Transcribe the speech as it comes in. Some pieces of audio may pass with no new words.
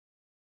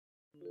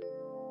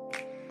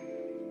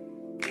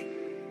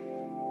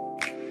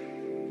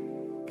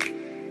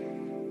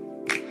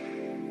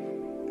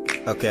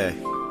Okay.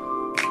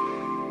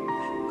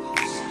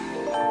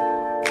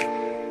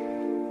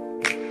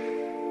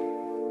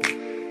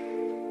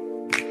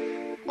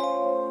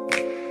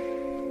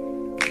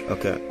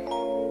 Okay.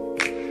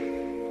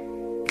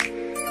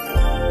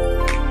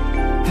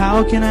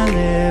 How can I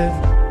live?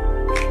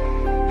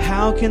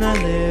 How can I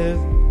live?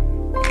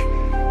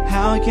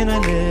 How can I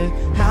live?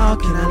 How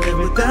can I live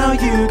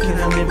without you? Can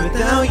I live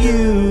without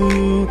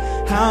you?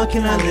 How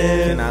can I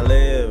live? Can I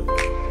live?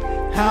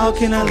 How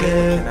can I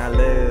live? Can I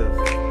live?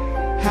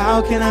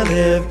 How can I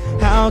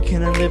live? How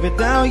can I live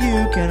without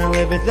you? Can I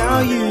live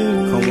without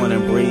you? Come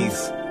morning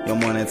breeze, your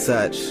morning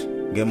touch.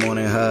 Good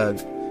morning hug,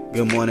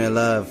 good morning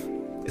love.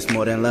 It's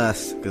more than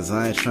lust, cause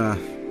I ain't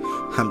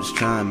I'm just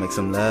trying to make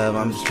some love,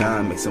 I'm just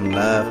trying to make some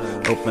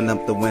love. Open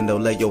up the window,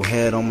 lay your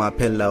head on my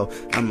pillow.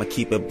 I'ma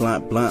keep it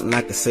blunt, blunt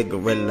like a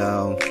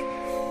cigarillo.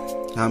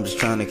 I'm just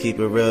trying to keep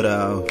it real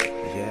though.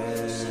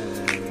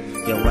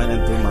 You're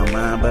running through my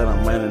mind, but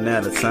I'm running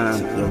out of time.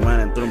 You're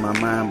running through my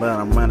mind, but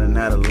I'm running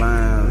out of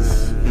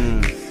lines.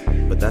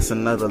 But that's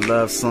another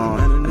love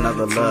song,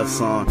 another love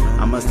song.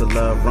 I must have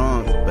loved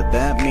wrong, but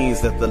that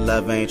means that the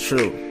love ain't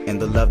true. And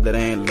the love that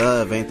ain't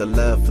the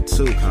love for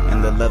two.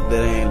 And the love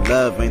that ain't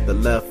love ain't the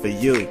love for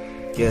you.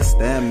 Guess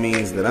that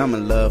means that I'm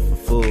in love for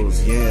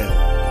fools, yeah.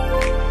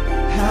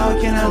 How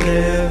can I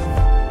live?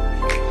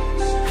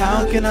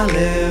 How can I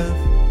live?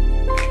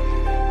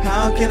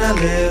 How can I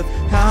live?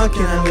 How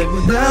can I live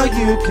without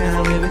you? Can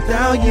I live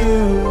without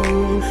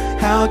you?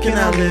 How can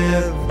I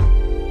live?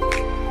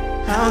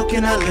 How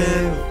can I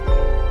live?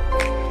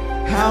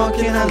 How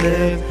can I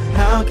live?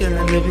 How can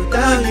I live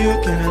without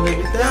you? Can I live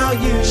without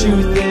you?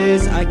 Truth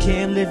is, I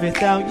can't live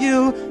without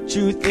you.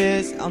 Truth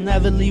is, I'll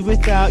never leave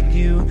without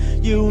you.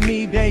 You and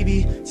me,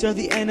 baby, till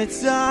the end of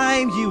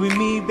time. You and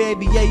me,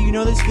 baby, yeah, you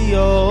know this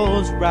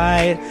feels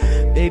right.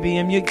 Baby,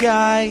 I'm your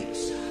guy,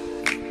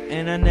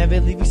 and I never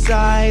leave your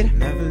side.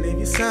 Never leave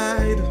your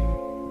side.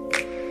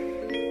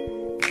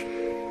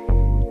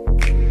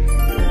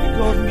 Your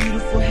golden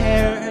beautiful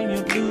hair and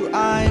your blue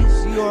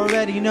eyes, you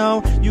already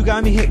know, you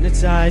got me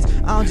hypnotized.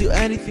 I'll do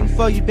anything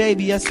for you,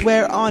 baby, I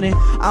swear on it.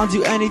 I'll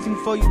do anything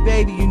for you,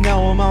 baby, you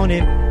know I'm on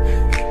it.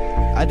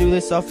 I do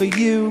this all for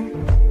you.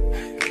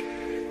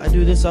 I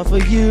do this all for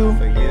you.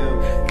 For you.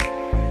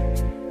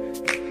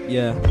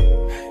 Yeah.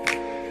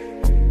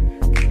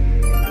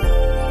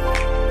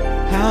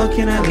 How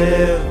can I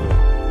live?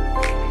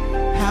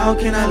 How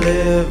can I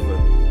live?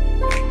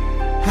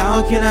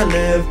 How can I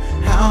live?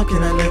 How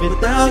can I live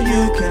without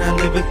you? Can I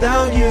live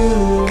without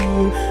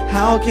you?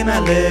 How can I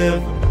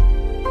live?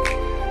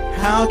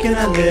 How can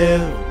I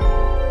live?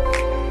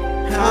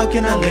 How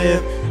can I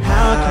live?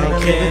 How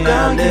can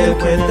I live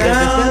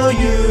without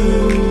you?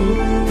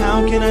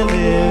 How can I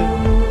live?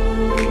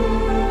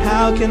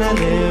 How can I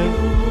live?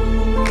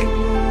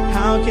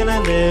 How can I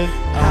live?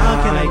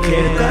 How can I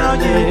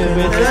live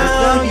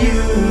without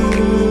you?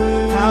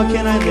 How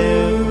can I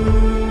live?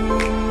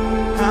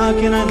 How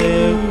can I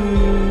live?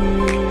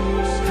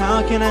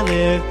 How can I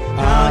live?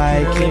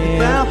 How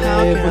can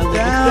I live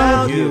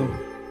without you?